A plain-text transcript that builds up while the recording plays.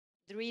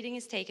The reading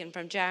is taken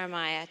from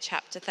Jeremiah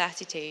chapter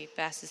 32,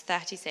 verses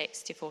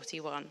 36 to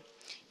 41.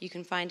 You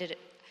can find it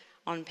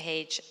on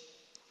page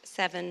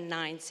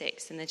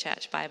 796 in the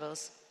church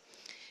Bibles.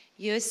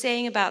 You are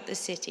saying about the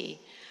city,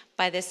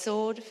 by the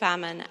sword,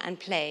 famine, and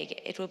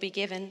plague, it will be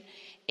given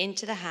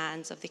into the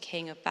hands of the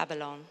king of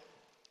Babylon.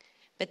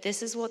 But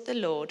this is what the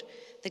Lord,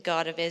 the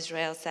God of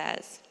Israel,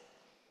 says.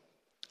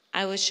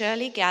 I will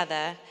surely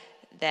gather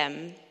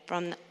them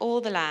from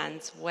all the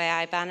lands where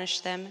I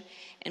banished them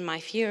in my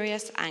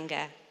furious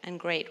anger and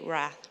great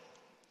wrath.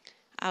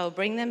 I will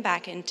bring them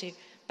back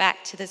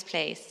to this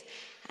place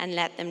and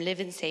let them live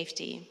in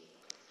safety.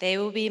 They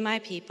will be my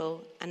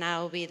people, and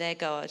I will be their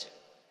God.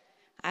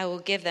 I will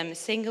give them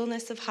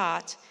singleness of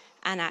heart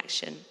and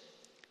action,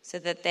 so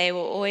that they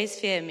will always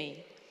fear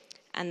me,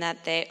 and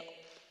that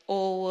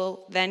all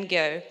will then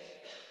go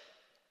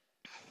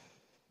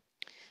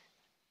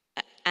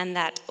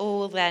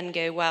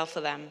well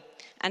for them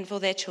and for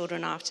their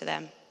children after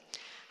them.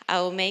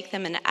 I will make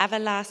an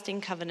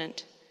everlasting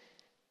covenant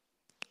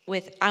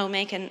with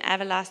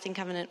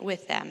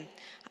them.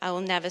 I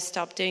will never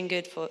stop doing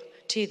good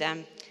to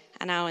them,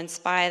 and I will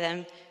inspire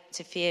them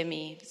to fear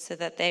me, so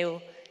that they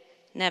will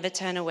never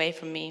turn away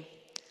from me.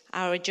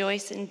 I will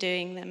rejoice in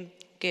doing them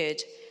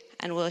good,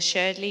 and will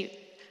assuredly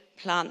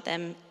plant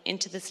them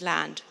into this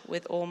land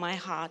with all my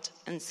heart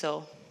and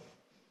soul.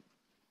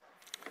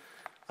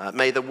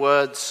 May the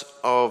words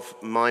of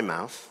my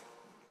mouth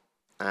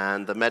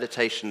and the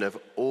meditation of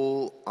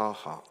all our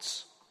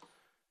hearts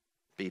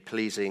be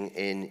pleasing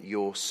in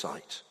your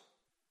sight,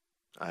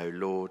 O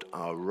Lord,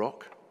 our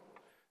rock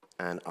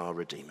and our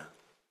Redeemer.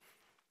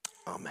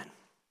 Amen.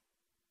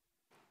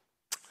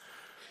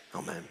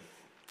 Amen.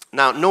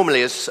 Now,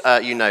 normally, as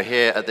you know,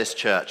 here at this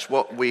church,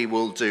 what we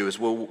will do is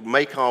we'll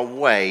make our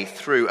way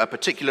through a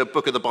particular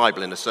book of the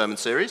Bible in a sermon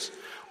series,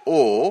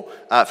 or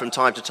from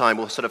time to time,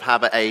 we'll sort of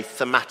have a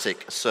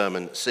thematic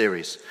sermon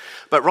series.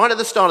 But right at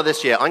the start of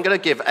this year, I'm going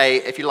to give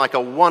a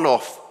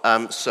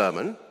one-off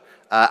sermon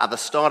at the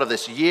start of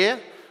this year,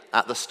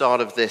 at the start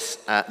of this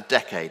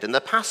decade. And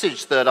the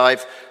passage that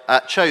I've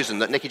chosen,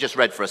 that Nikki just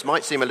read for us,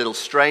 might seem a little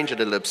strange, a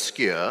little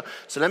obscure.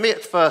 So let me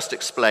at first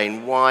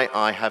explain why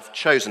I have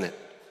chosen it.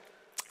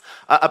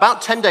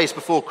 About 10 days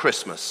before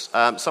Christmas,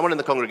 someone in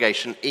the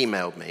congregation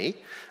emailed me,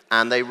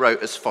 and they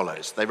wrote as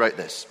follows. They wrote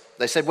this.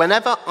 They said,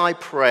 whenever I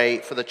pray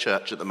for the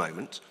church at the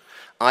moment,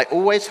 I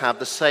always have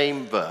the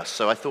same verse,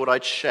 so I thought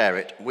I'd share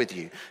it with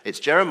you. It's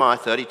Jeremiah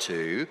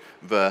 32,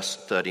 verse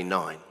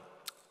 39.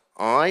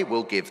 I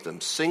will give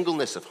them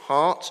singleness of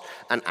heart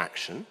and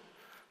action,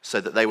 so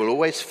that they will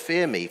always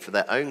fear me for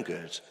their own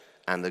good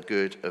and the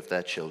good of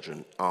their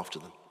children after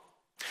them.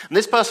 And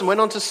this person went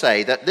on to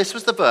say that this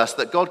was the verse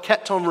that God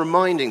kept on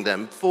reminding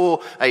them for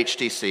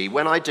HTC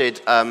when I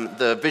did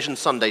the Vision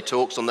Sunday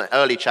talks on the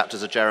early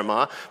chapters of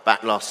Jeremiah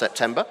back last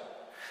September.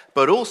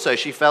 But also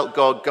she felt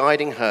God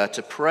guiding her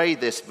to pray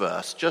this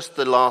verse just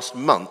the last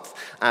month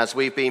as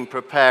we've been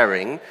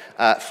preparing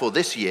for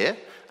this year,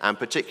 and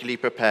particularly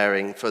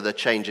preparing for the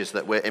changes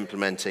that we're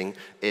implementing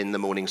in the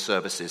morning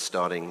services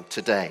starting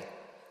today.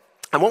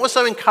 And what was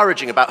so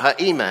encouraging about her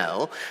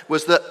email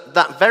was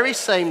that very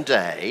same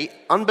day,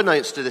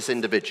 unbeknownst to this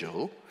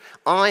individual,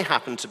 I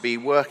happened to be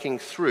working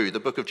through the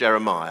book of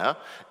Jeremiah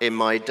in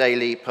my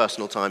daily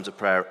personal times of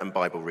prayer and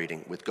Bible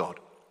reading with God.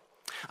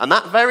 And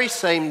that very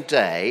same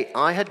day,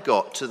 I had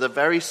got to the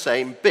very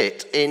same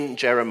bit in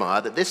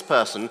Jeremiah that this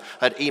person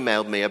had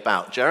emailed me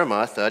about,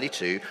 Jeremiah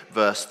 32,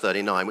 verse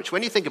 39, which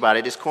when you think about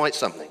it is quite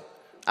something.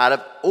 Out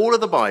of all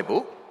of the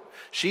Bible,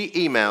 she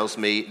emails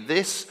me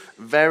this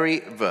very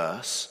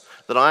verse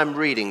that I am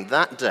reading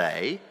that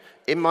day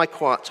in my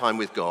quiet time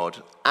with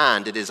God,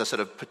 and it is a sort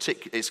of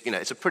particular,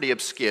 it's a pretty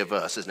obscure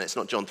verse, isn't it? It's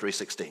not John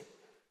 3:16.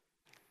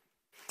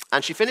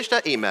 And she finished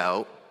her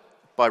email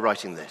by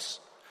writing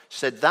this. She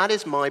said, that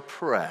is my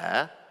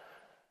prayer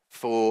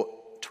for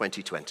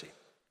 2020.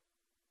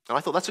 And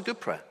I thought that's a good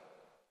prayer.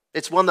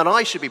 It's one that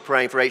I should be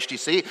praying for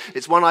HTC.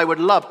 It's one I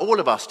would love all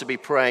of us to be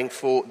praying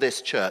for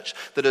this church.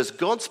 That as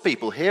God's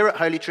people here at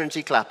Holy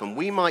Trinity Clapham,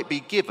 we might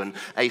be given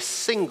a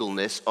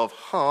singleness of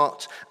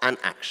heart and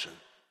action,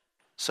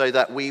 so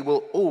that we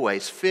will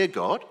always fear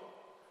God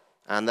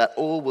and that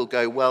all will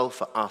go well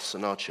for us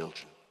and our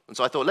children. And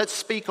so I thought, let's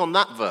speak on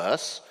that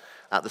verse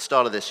at the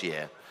start of this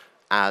year,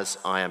 as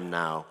I am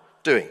now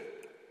doing.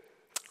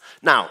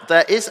 Now,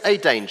 there is a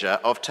danger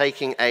of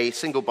taking a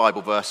single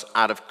Bible verse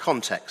out of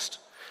context.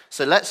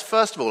 So let's,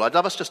 first of all, I'd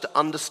love us just to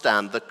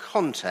understand the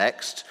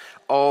context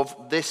of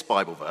this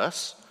Bible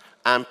verse,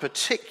 and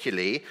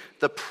particularly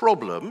the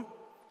problem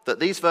that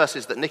these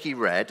verses that Nikki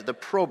read, the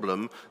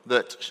problem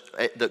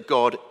that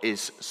God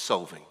is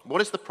solving.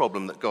 What is the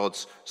problem that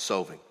God's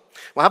solving?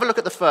 Well, have a look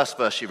at the first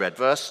verse she read,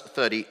 verse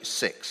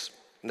 36.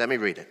 Let me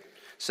read it.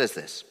 It says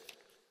this.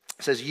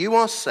 It says, you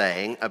are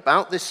saying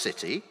about this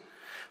city,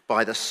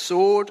 by the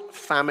sword,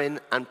 famine,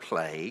 and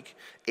plague,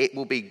 it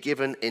will be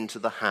given into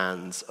the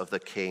hands of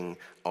the king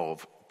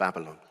of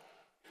Babylon.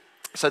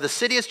 So the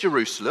city is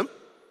Jerusalem.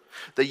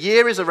 The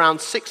year is around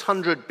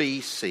 600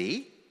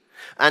 BC.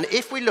 And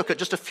if we look at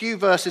just a few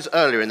verses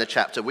earlier in the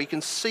chapter, we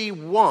can see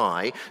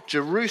why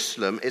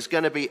Jerusalem is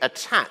going to be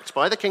attacked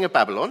by the king of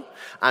Babylon,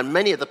 and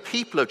many of the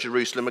people of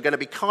Jerusalem are going to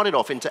be carted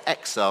off into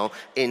exile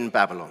in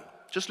Babylon.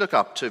 Just look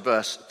up to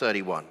verse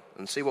 31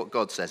 and see what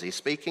God says. He's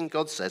speaking,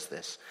 God says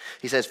this.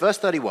 He says, verse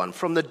 31,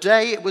 "From the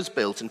day it was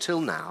built until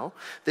now,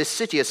 this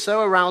city has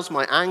so aroused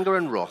my anger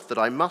and wrath that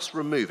I must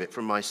remove it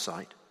from my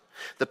sight.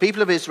 The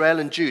people of Israel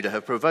and Judah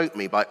have provoked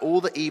me by all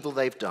the evil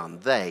they've done.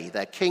 They,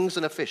 their kings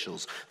and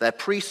officials, their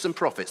priests and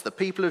prophets, the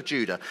people of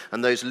Judah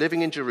and those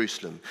living in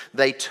Jerusalem,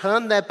 they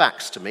turned their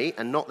backs to me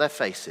and not their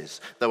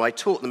faces. Though I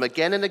taught them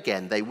again and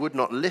again, they would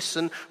not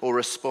listen or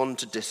respond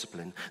to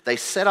discipline. They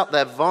set up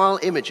their vile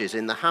images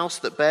in the house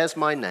that bears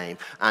my name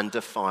and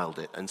defiled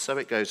it." And so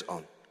it goes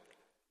on.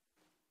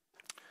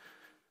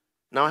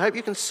 Now I hope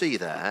you can see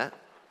there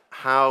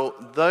how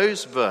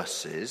those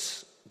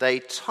verses, they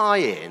tie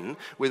in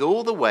with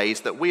all the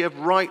ways that we have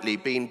rightly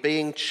been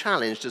being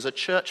challenged as a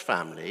church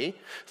family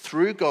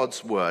through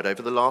God's word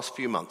over the last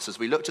few months, as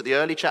we looked at the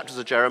early chapters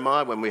of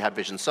Jeremiah when we had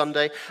Vision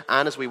Sunday,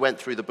 and as we went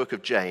through the book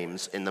of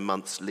James in the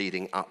months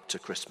leading up to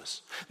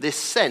Christmas. This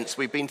sense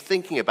we've been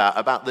thinking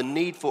about the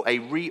need for a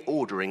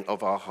reordering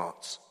of our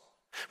hearts.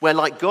 Where,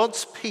 like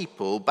God's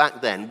people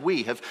back then,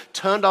 we have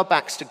turned our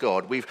backs to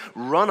God. We've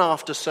run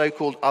after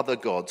so-called other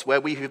gods,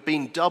 where we have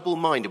been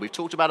double-minded. We've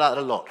talked about that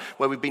a lot.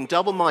 Where we've been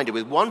double-minded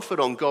with one foot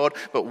on God,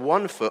 but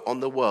one foot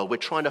on the world. We're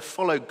trying to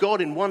follow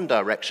God in one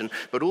direction,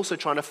 but also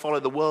trying to follow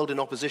the world in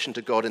opposition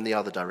to God in the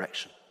other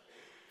direction.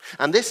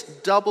 And this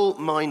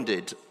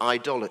double-minded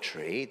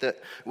idolatry,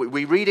 that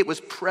we read it was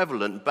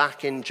prevalent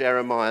back in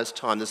Jeremiah's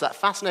time. There's that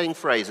fascinating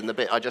phrase in the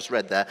bit I just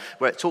read there,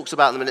 where it talks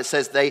about them and it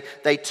says,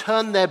 they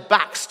turn their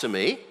backs to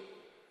me,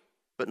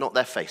 but not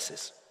their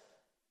faces.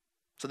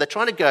 So they're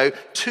trying to go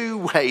two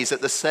ways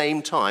at the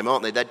same time,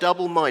 aren't they? They're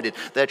double-minded.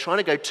 They're trying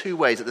to go two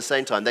ways at the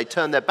same time. They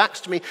turn their backs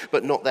to me,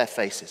 but not their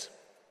faces.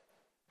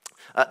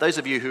 Those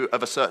of you who are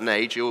of a certain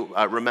age, you'll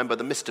remember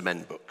the Mr.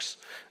 Men books.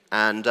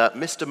 And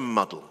Mr.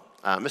 Muddle.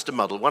 Mr.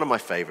 Muddle, one of my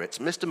favorites.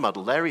 Mr.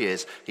 Muddle, there he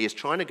is. He is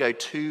trying to go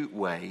two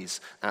ways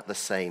at the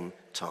same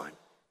time.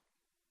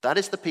 That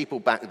is the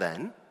people back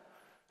then,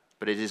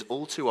 but it is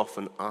all too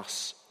often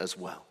us as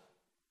well.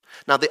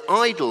 Now, the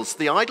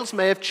idols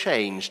may have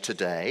changed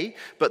today,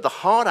 but the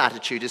heart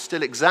attitude is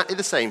still exactly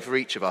the same for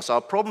each of us.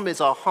 Our problem is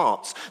our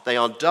hearts. They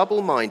are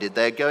double-minded.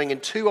 They're going in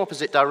two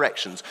opposite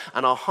directions,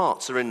 and our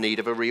hearts are in need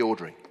of a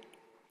reordering.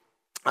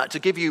 To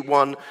give you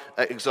one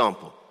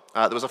example,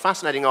 there was a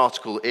fascinating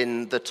article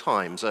in The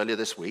Times earlier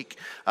this week,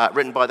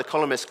 written by the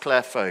columnist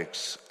Claire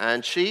Foulkes,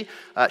 and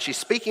she's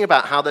speaking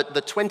about how the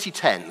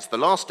 2010s, the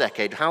last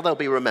decade, how they'll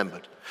be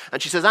remembered.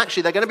 And she says,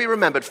 actually, they're going to be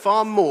remembered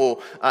far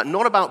more,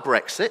 not about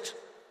Brexit,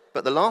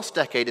 but the last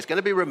decade is going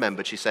to be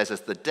remembered, she says,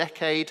 as the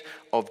decade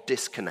of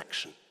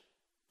disconnection.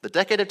 The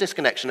decade of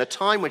disconnection, a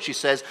time when she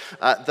says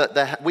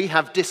that we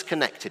have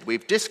disconnected.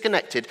 We've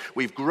disconnected,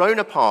 we've grown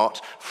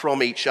apart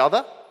from each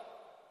other,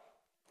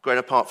 grown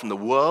apart from the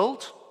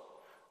world,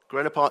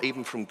 grown apart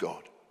even from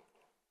God.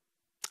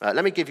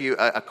 Let me give you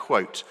a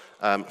quote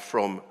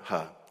from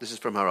her. This is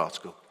from her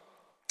article.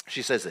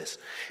 She says this: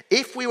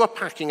 "If we were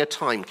packing a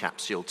time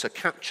capsule to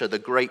capture the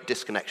great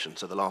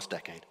disconnections of the last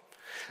decade,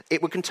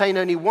 it would contain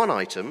only one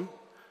item,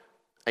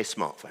 a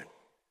smartphone.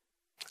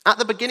 At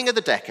the beginning of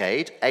the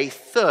decade, a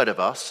third of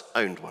us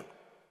owned one.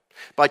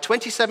 By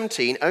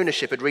 2017,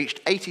 ownership had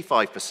reached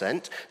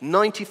 85%,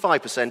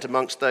 95%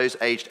 amongst those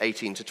aged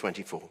 18 to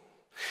 24.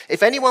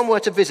 If anyone were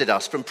to visit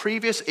us from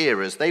previous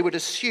eras, they would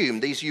assume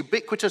these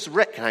ubiquitous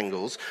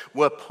rectangles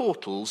were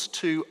portals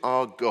to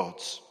our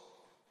gods.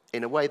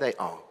 In a way they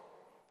are.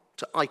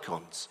 To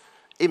icons,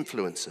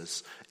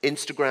 influencers,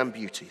 Instagram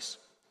beauties.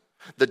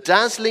 The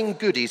dazzling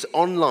goodies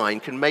online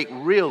can make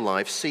real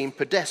life seem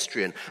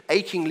pedestrian,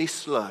 achingly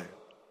slow.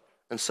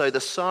 And so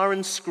the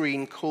siren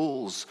screen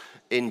calls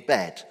in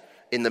bed,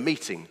 in the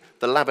meeting,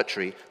 the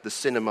lavatory, the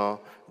cinema,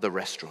 the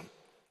restaurant.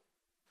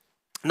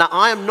 Now,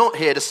 I am not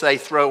here to say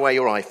throw away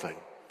your iPhone.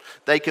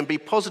 They can be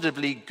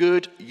positively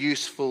good,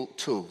 useful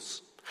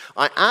tools.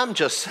 I am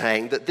just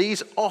saying that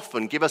these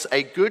often give us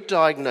a good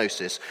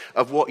diagnosis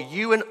of what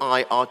you and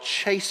I are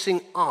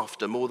chasing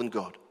after more than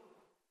God.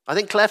 I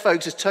think Claire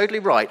Foulkes is totally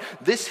right.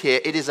 This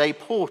here, it is a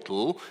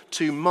portal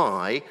to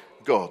my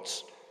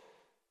gods.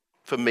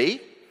 For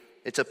me,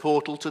 it's a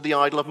portal to the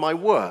idol of my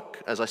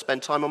work as I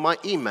spend time on my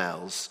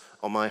emails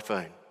on my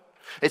phone.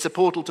 It's a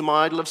portal to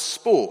my idol of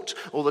sport,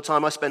 all the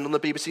time I spend on the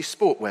BBC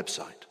Sport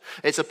website.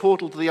 It's a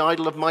portal to the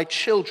idol of my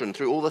children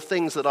through all the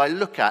things that I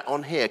look at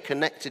on here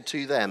connected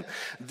to them.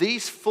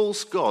 These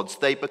false gods,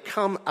 they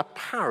become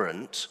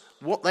apparent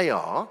what they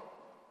are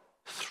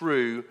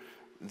through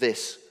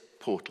this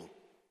portal.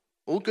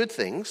 All good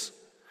things,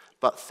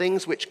 but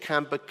things which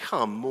can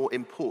become more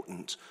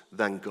important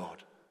than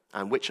God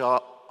and which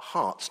our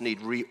hearts need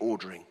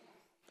reordering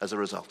as a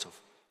result of.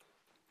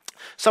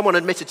 Someone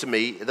admitted to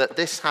me that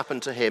this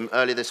happened to him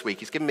earlier this week.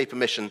 He's given me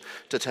permission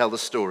to tell the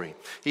story.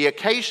 He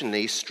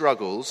occasionally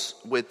struggles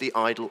with the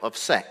idol of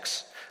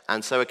sex,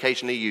 and so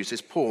occasionally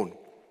uses porn.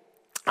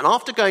 And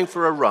after going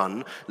for a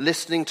run,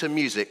 listening to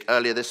music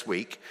earlier this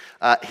week,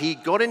 he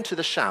got into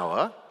the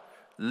shower,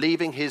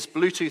 leaving his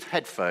Bluetooth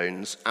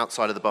headphones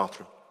outside of the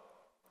bathroom.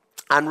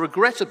 And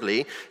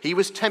regrettably, he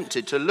was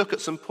tempted to look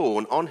at some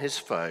porn on his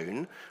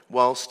phone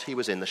whilst he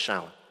was in the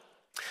shower.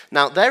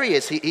 Now, there he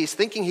is. He's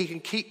thinking he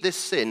can keep this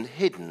sin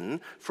hidden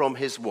from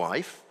his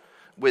wife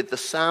with the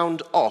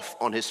sound off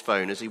on his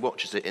phone as he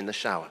watches it in the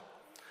shower.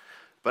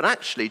 But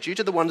actually, due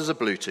to the wonders of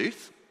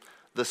Bluetooth,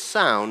 the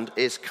sound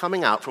is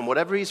coming out from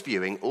whatever he's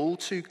viewing all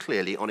too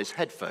clearly on his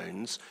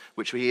headphones,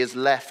 which he has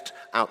left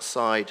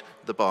outside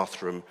the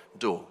bathroom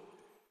door,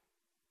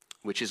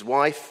 which his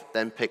wife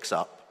then picks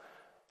up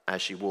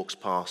as she walks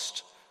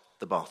past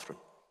the bathroom.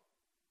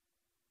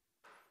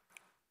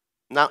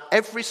 Now,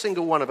 every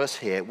single one of us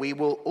here, we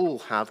will all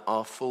have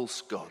our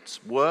false gods: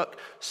 work,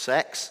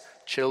 sex,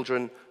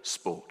 children,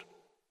 sport.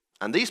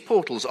 And these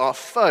portals, our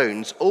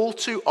phones, all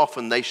too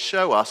often they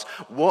show us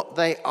what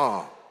they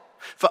are.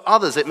 For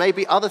others, it may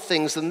be other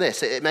things than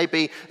this. It may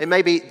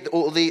be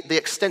all the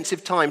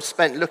extensive time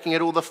spent looking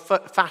at all the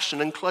fashion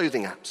and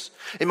clothing apps.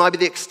 It might be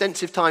the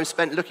extensive time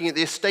spent looking at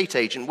the estate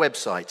agent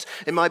websites.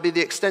 It might be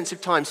the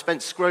extensive time spent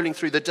scrolling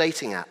through the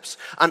dating apps.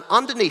 And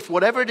underneath,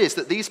 whatever it is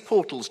that these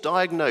portals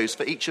diagnose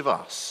for each of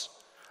us,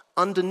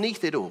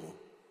 underneath it all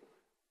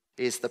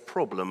is the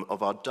problem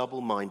of our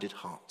double-minded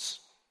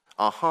hearts.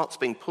 Our hearts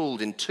being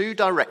pulled in two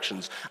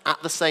directions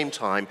at the same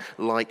time,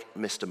 like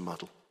Mr.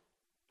 Muddle.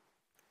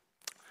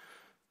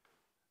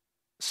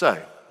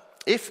 So,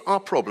 if our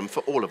problem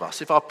for all of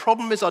us, if our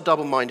problem is our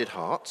double-minded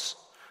hearts,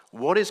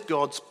 what is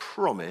God's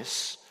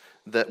promise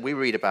that we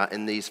read about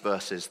in these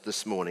verses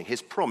this morning?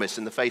 His promise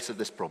in the face of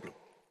this problem.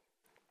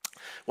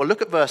 Well,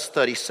 look at verse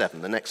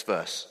 37, the next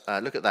verse.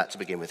 Look at that to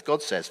begin with.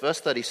 God says, verse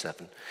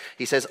 37,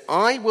 he says,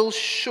 "I will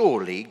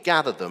surely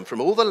gather them from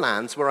all the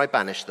lands where I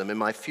banished them in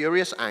my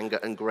furious anger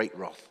and great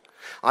wrath.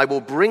 I will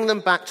bring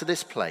them back to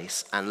this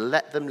place and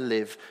let them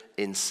live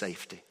in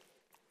safety."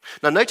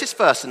 Now notice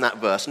first in that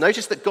verse,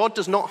 notice that God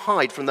does not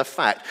hide from the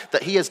fact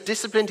that he has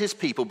disciplined his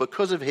people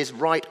because of his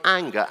right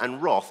anger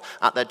and wrath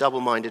at their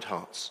double-minded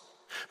hearts.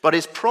 But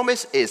his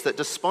promise is that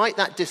despite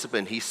that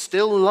discipline, he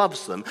still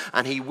loves them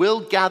and he will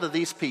gather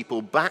these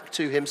people back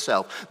to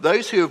himself.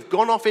 Those who have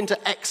gone off into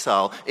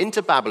exile,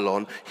 into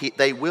Babylon,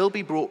 they will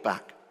be brought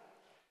back.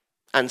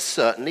 And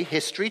certainly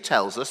history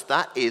tells us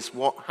that is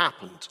what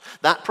happened.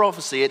 That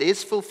prophecy, it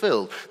is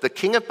fulfilled. The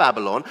king of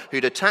Babylon,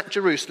 who'd attacked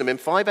Jerusalem in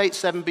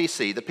 587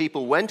 BC, the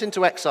people went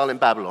into exile in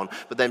Babylon,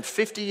 but then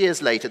 50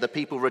 years later, the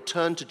people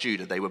returned to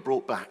Judah. They were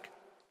brought back.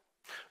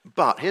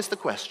 But here's the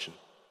question.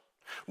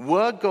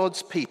 Were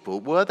God's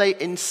people, were they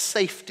in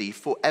safety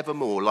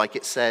forevermore, like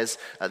it says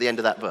at the end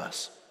of that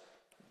verse?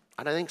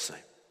 I don't think so.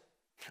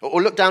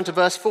 Or look down to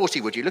verse 40,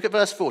 would you? Look at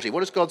verse 40.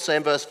 What does God say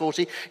in verse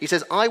 40? He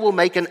says, "I will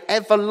make an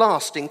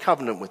everlasting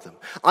covenant with them.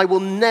 I will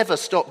never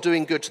stop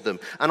doing good to them,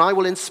 and I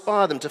will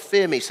inspire them to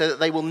fear me so that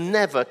they will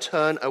never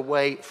turn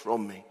away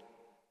from me."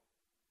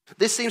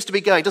 This seems to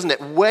be going, doesn't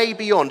it, way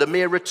beyond a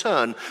mere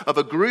return of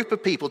a group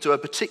of people to a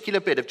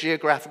particular bit of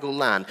geographical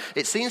land.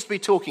 It seems to be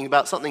talking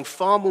about something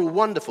far more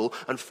wonderful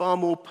and far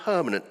more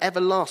permanent,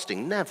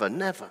 everlasting, never,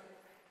 never.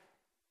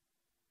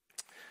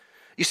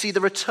 You see, the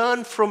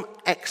return from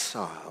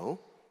exile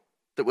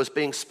that was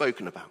being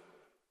spoken about,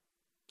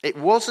 it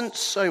wasn't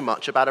so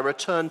much about a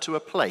return to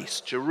a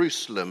place,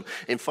 Jerusalem,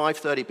 in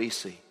 530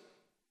 BC.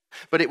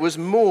 But it was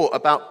more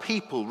about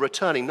people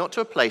returning, not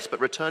to a place, but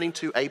returning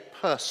to a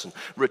person,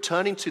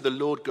 returning to the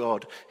Lord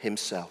God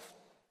himself.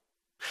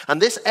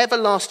 And this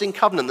everlasting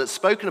covenant that's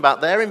spoken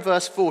about there in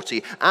verse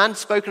 40 and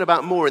spoken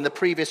about more in the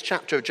previous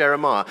chapter of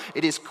Jeremiah,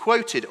 it is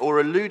quoted or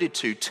alluded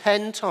to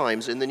 10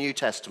 times in the New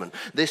Testament.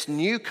 This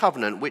new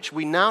covenant, which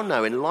we now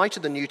know in light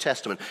of the New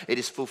Testament, it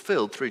is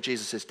fulfilled through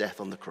Jesus' death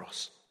on the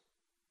cross.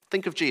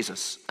 Think of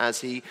Jesus as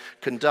he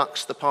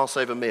conducts the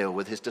Passover meal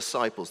with his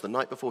disciples the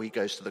night before he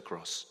goes to the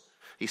cross.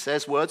 He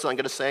says words I'm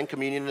going to say in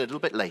communion a little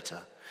bit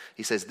later.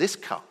 He says, "This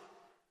cup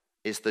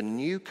is the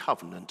new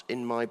covenant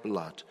in my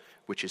blood,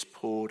 which is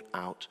poured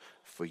out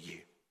for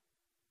you."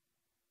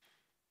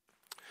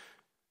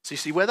 So you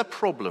see, where the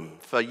problem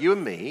for you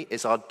and me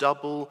is our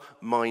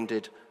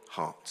double-minded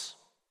hearts.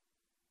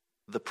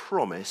 The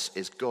promise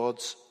is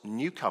God's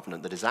new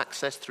covenant that is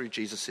accessed through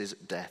Jesus'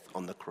 death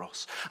on the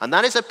cross. And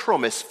that is a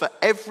promise for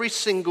every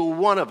single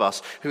one of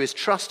us who is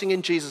trusting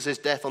in Jesus'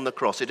 death on the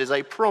cross. It is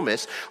a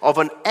promise of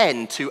an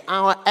end to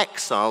our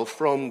exile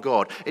from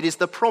God. It is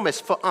the promise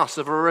for us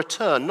of a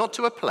return, not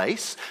to a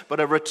place, but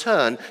a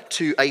return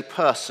to a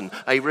person.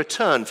 A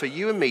return for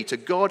you and me to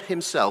God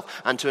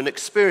himself and to an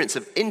experience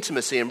of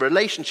intimacy and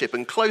relationship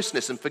and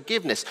closeness and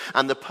forgiveness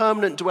and the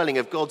permanent dwelling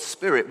of God's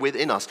Spirit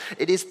within us.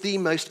 It is the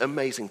most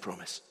amazing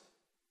promise.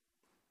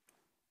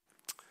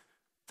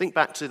 Think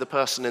back to the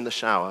person in the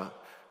shower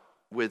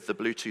with the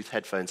Bluetooth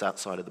headphones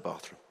outside of the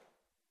bathroom.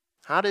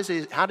 How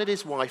did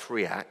his wife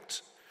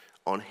react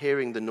on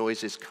hearing the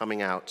noises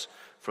coming out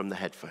from the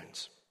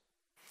headphones?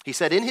 He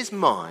said in his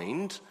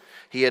mind,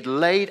 he had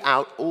laid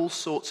out all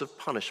sorts of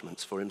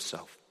punishments for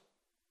himself.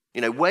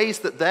 Ways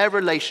that their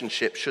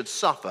relationship should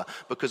suffer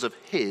because of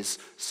his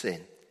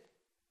sin.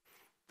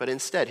 But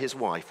instead, his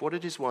wife, what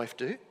did his wife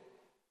do?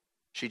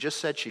 She just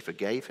said she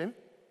forgave him.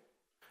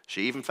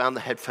 She even found the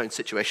headphone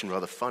situation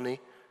rather funny.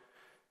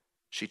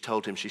 She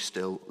told him she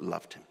still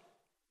loved him.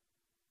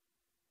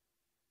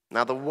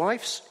 Now, the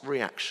wife's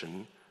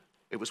reaction,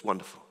 it was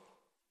wonderful.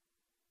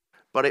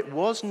 But it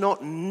was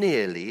not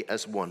nearly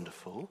as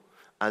wonderful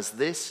as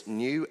this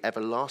new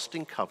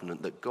everlasting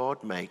covenant that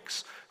God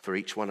makes for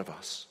each one of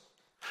us.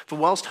 For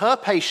whilst her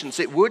patience,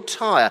 it would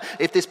tire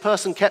if this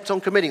person kept on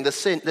committing the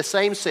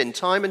same sin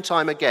time and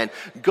time again,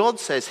 God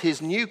says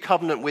his new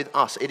covenant with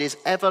us, it is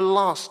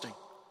everlasting.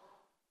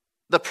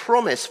 The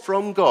promise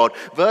from God,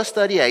 verse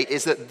 38,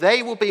 is that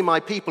they will be my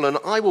people and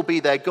I will be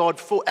their God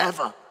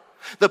forever.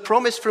 The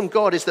promise from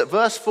God is that,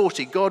 verse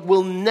 40, God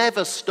will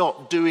never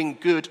stop doing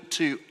good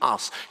to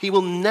us. He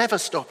will never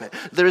stop it.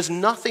 There is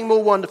nothing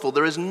more wonderful.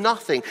 There is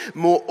nothing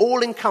more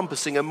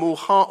all-encompassing and more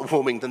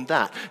heartwarming than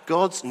that.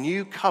 God's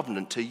new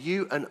covenant to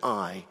you and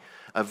I,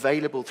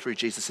 available through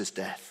Jesus'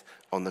 death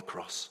on the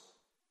cross.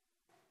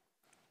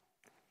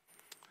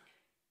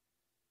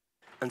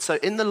 And so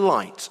in the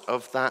light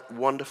of that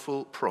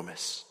wonderful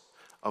promise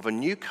of a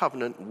new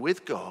covenant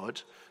with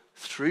God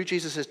through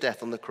Jesus'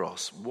 death on the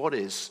cross, what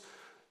is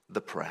the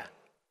prayer?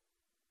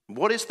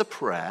 What is the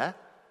prayer?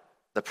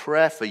 The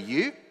prayer for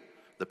you,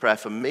 the prayer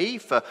for me,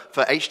 for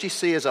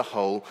HTC as a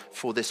whole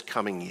for this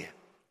coming year.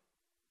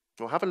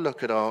 We'll have a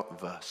look at our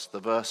verse,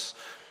 the verse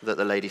that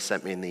the lady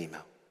sent me in the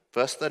email.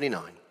 Verse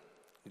 39,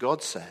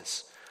 God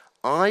says,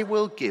 I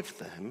will give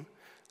them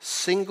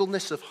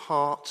singleness of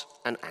heart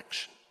and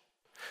action,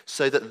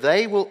 so that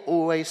they will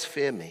always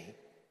fear me,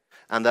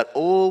 and that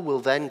all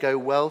will then go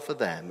well for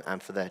them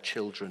and for their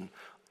children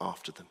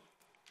after them.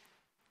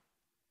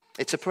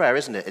 It's a prayer,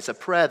 isn't it? It's a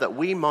prayer that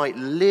we might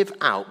live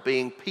out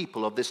being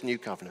people of this new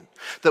covenant.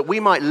 That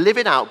we might live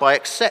it out by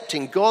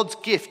accepting God's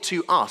gift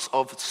to us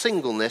of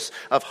singleness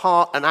of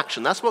heart and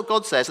action. That's what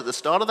God says at the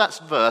start of that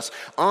verse.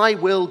 I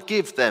will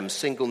give them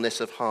singleness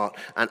of heart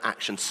and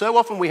action. So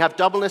often we have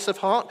doubleness of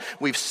heart.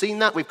 We've seen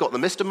that. We've got the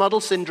Mr. Muddle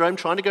syndrome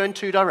trying to go in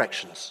two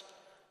directions.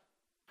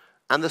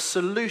 And the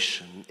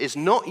solution is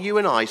not you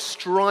and I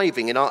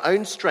striving in our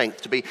own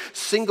strength to be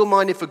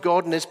single-minded for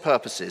God and his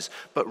purposes,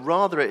 but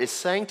rather it is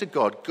saying to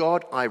God,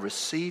 God, I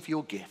receive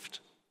your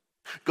gift.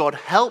 God,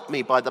 help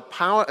me by the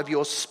power of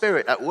your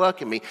Spirit at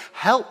work in me.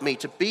 Help me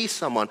to be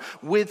someone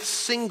with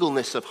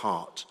singleness of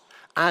heart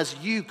as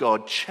you,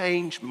 God,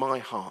 change my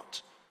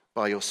heart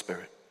by your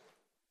Spirit.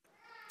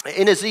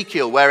 In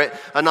Ezekiel,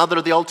 another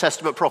of the Old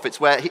Testament prophets,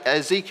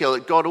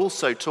 God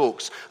also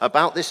talks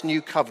about this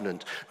new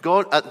covenant.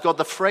 God,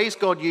 the phrase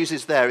God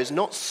uses there is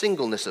not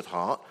singleness of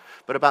heart,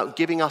 but about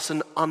giving us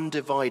an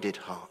undivided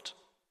heart.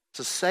 It's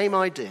the same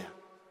idea.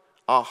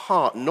 Our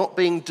heart not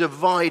being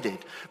divided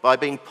by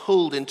being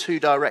pulled in two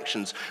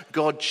directions.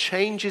 God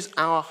changes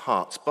our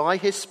hearts by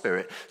his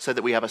Spirit so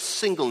that we have a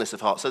singleness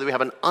of heart, so that we have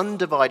an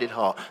undivided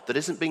heart that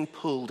isn't being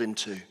pulled in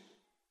two.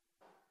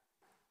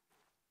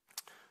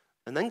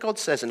 And then God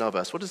says in our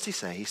verse, what does he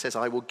say? He says,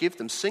 I will give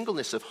them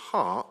singleness of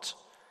heart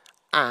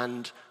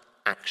and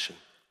action.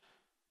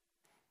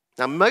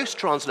 Now, most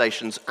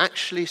translations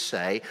actually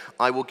say,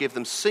 I will give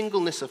them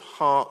singleness of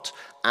heart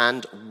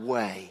and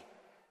way.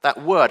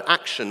 That word,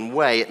 action,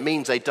 way, it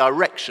means a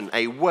direction,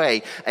 a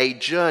way, a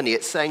journey.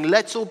 It's saying,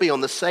 let's all be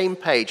on the same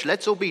page.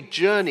 Let's all be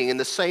journeying in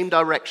the same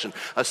direction,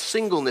 a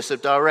singleness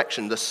of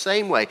direction, the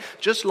same way.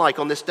 Just like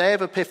on this day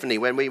of Epiphany,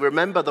 when we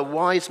remember the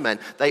wise men,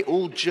 they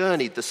all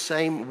journeyed the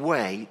same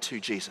way to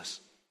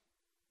Jesus.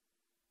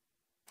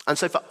 And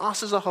so for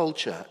us as a whole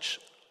church,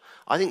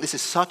 I think this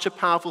is such a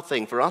powerful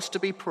thing for us to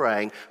be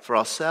praying for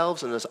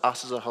ourselves and as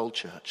us as a whole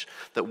church,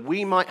 that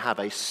we might have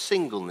a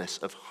singleness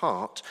of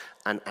heart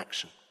and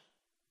action.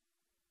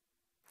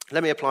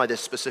 Let me apply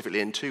this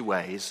specifically in two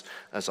ways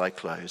as I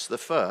close. The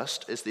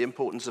first is the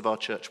importance of our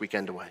church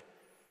weekend away.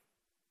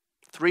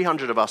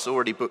 300 of us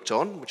already booked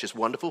on, which is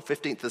wonderful,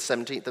 15th to the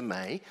 17th of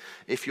May.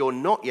 If you're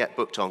not yet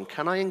booked on,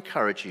 can I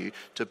encourage you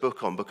to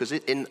book on? Because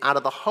out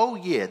of the whole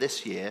year,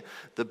 this year,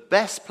 the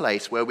best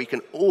place where we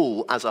can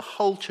all, as a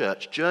whole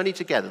church, journey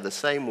together the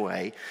same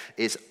way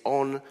is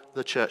on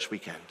the church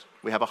weekend.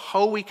 We have a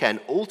whole weekend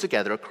all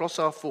together across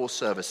our 4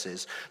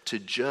 services to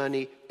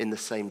journey in the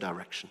same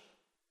direction.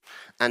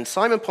 And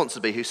Simon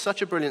Ponsonby, who's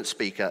such a brilliant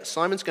speaker,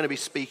 Simon's going to be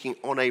speaking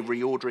on a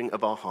reordering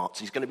of our hearts.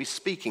 He's going to be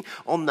speaking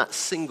on that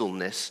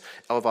singleness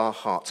of our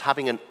hearts,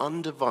 having an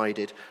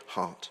undivided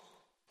heart.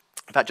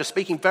 In fact, just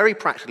speaking very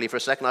practically for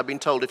a second, I've been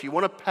told if you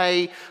want to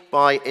pay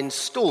by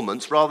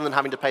installments rather than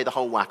having to pay the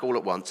whole whack all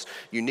at once,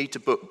 you need to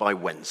book by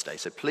Wednesday.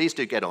 So please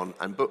do get on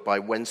and book by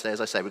Wednesday.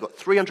 As I say, we've got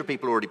 300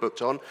 people already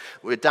booked on.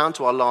 We're down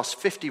to our last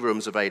 50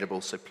 rooms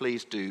available, so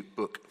please do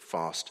book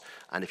fast.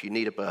 And if you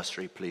need a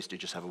bursary, please do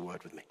just have a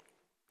word with me.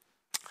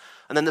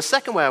 And then the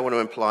second way I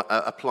want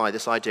to apply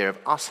this idea of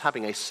us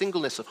having a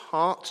singleness of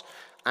heart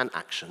and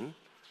action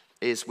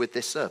is with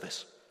this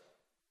service.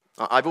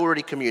 I've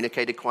already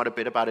communicated quite a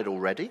bit about it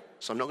already,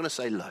 so I'm not going to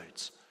say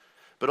loads.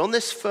 But on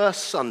this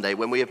first Sunday,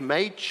 when we have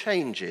made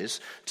changes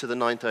to the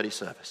 9:30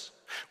 service,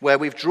 where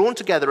we've drawn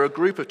together a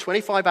group of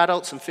 25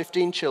 adults and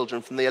 15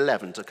 children from the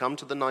 11 to come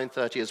to the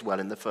 9:30 as well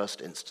in the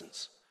first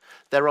instance,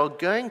 there are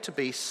going to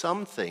be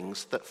some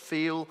things that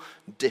feel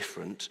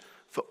different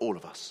for all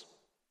of us.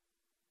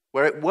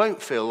 Where it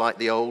won't feel like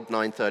the old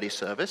 9:30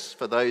 service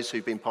for those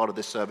who've been part of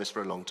this service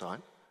for a long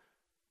time.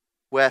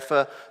 Where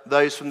for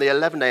those from the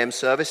 11 a.m.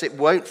 service, it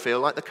won't feel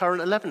like the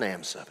current 11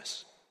 a.m.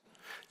 service.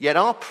 Yet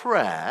our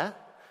prayer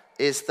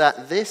is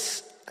that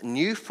this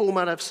new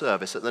format of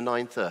service at the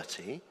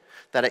 9:30,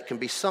 that it can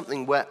be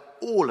something where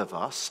all of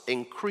us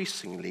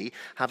increasingly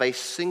have a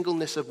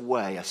singleness of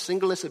way, a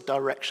singleness of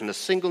direction, a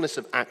singleness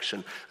of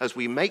action as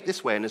we make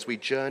this way and as we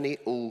journey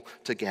all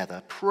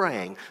together,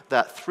 praying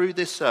that through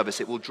this service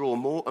it will draw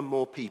more and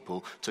more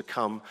people to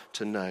come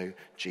to know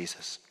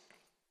Jesus.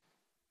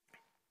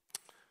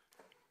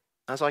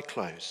 As I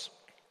close,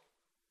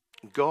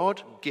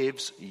 God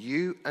gives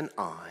you and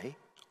I,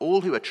 all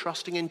who are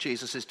trusting in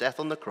Jesus' death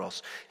on the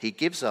cross, he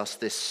gives us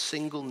this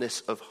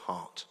singleness of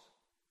heart.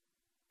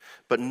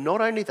 But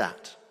not only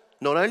that,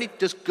 not only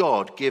does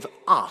God give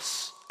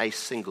us a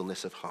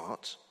singleness of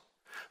heart,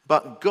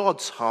 but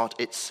God's heart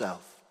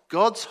itself.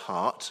 God's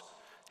heart,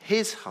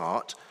 his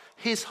heart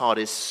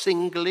is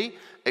singly,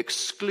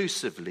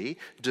 exclusively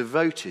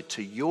devoted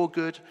to your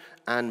good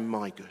and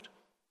my good.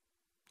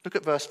 Look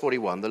at verse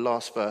 41, the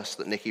last verse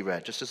that Nikki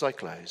read, just as I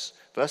close.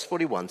 Verse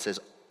 41 says,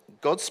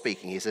 God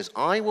speaking, he says,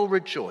 I will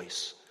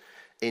rejoice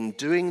in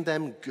doing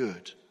them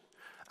good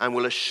and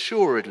will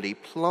assuredly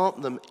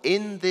plant them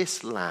in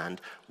this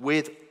land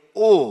with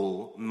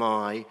all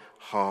my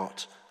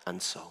heart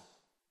and soul.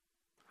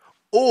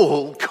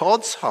 All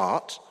God's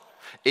heart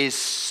is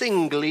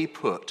singly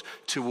put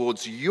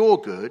towards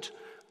your good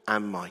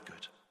and my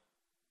good.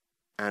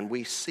 And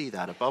we see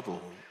that above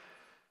all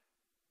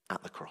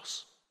at the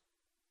cross.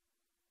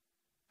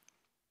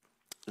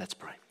 Let's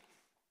pray.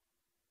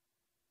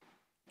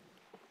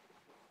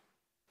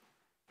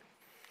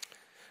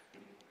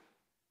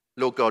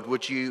 Lord God,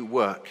 would you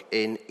work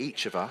in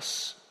each of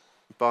us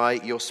by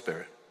your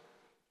Spirit?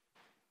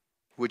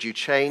 Would you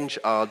change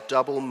our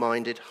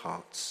double-minded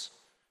hearts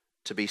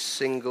to be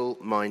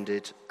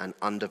single-minded and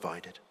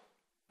undivided?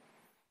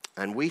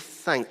 And we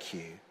thank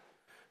you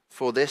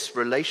for this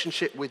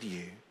relationship with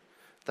you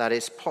that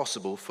is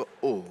possible for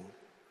all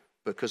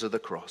because of the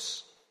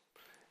cross.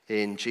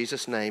 In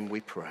Jesus' name we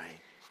pray.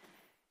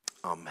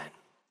 Amen.